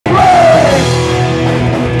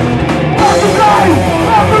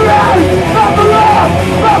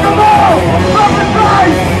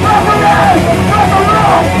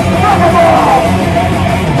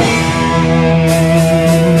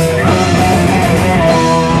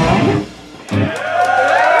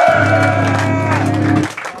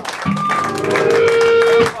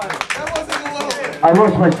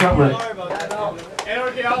what's my set list?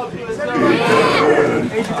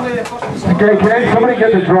 Okay, can somebody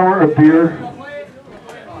get the drummer a beer?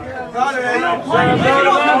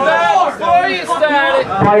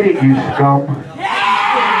 Fight it, you scum.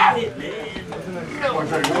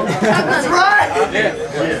 That's right!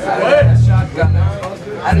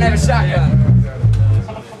 I didn't have a shotgun.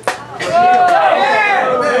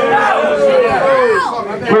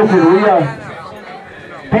 Listen,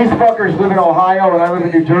 these fuckers live in Ohio and I live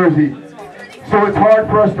in New Jersey. So it's hard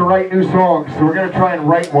for us to write new songs, so we're gonna try and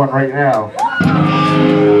write one right now.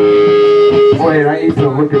 Wait, I need to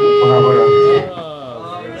look at the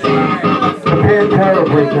Pantera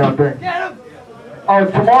breakdown thing. Oh,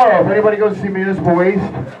 tomorrow, if anybody goes to see Municipal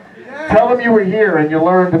Waste, tell them you were here and you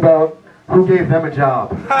learned about who gave them a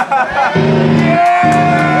job.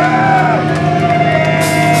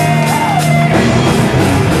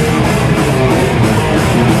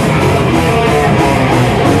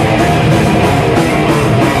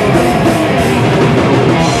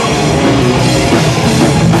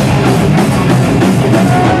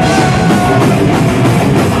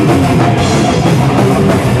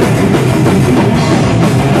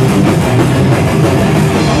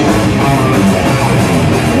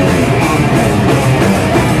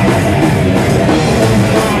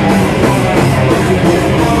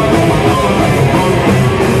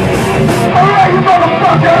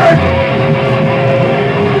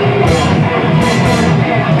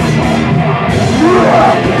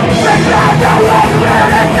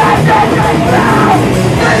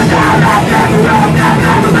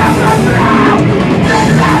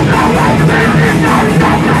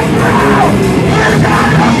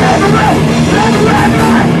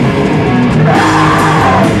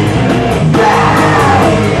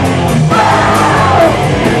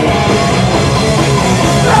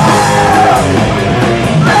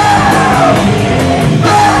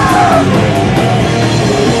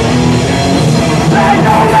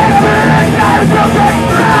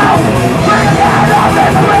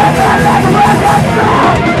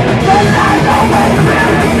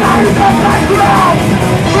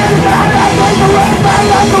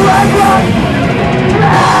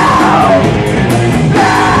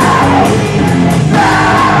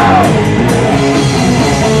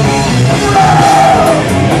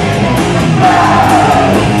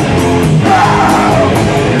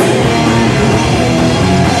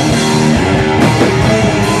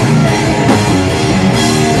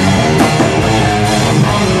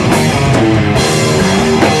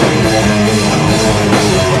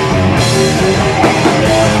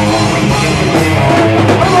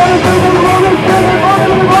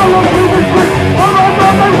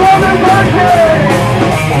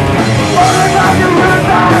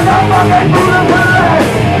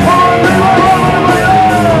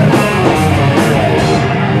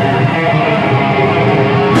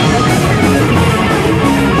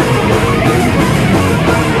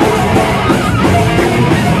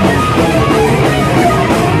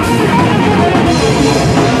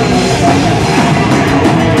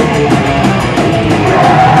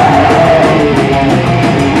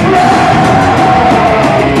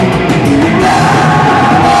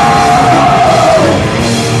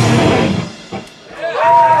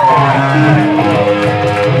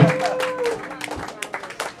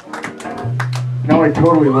 Now I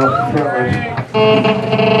totally lost the set list.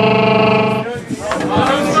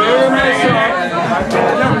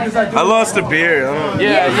 I lost a beer.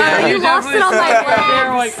 Yeah, you lost it on my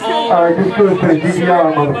legs. Alright, just do it for the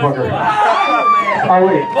DVR, motherfucker. Oh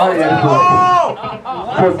wait, yeah, so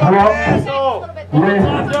drunk with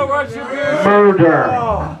murder.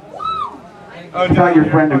 It's not your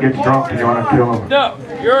friend who gets drunk and you want to kill him. No,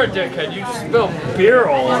 you're a dickhead. You spill beer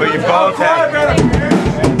all over. So you both have.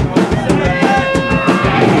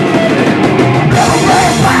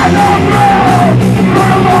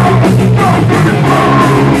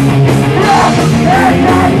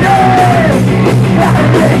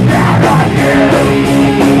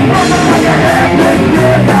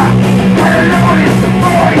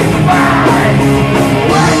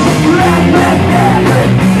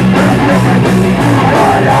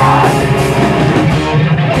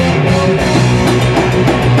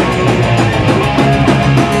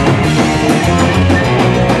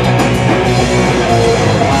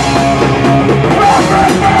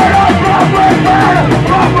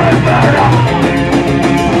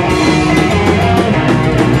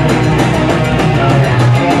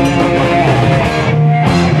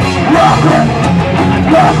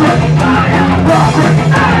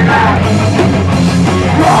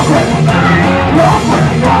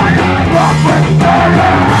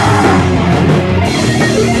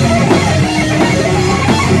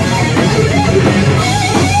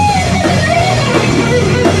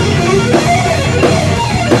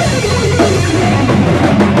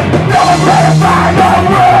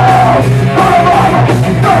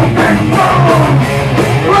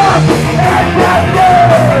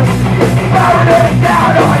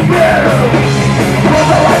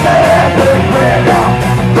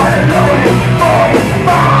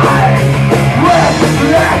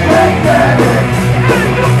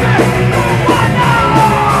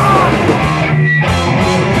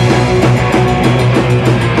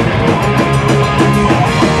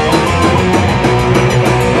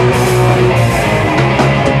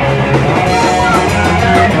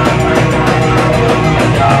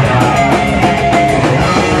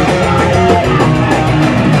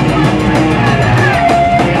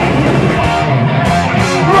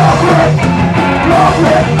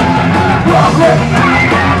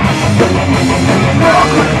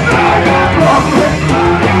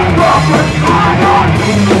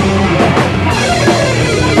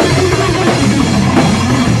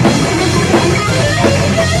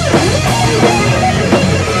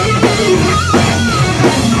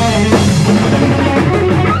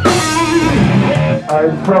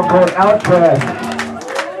 song called Outcast.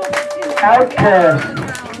 Outcast.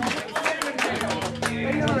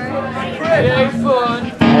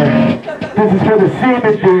 This is for the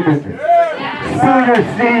semen demon. Spill your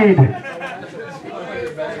seed.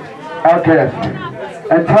 Outcast.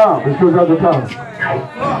 And Tom. This goes out to Tom.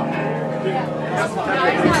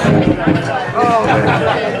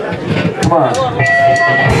 Come on.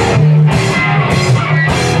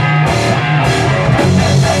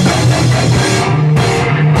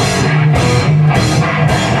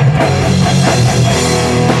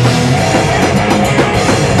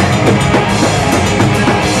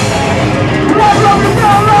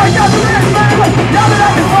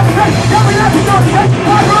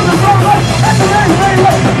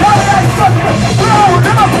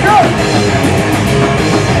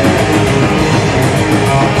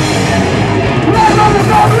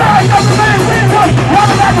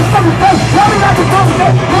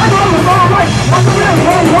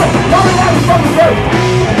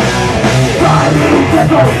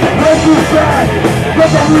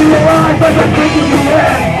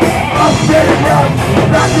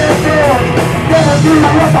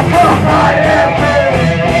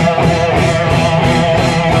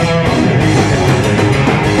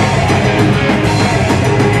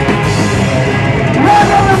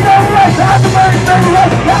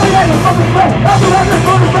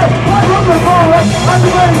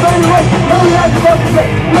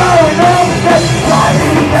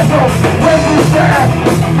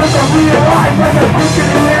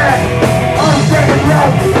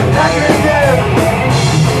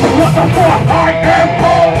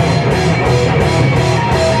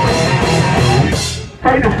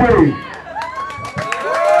 Fight the free.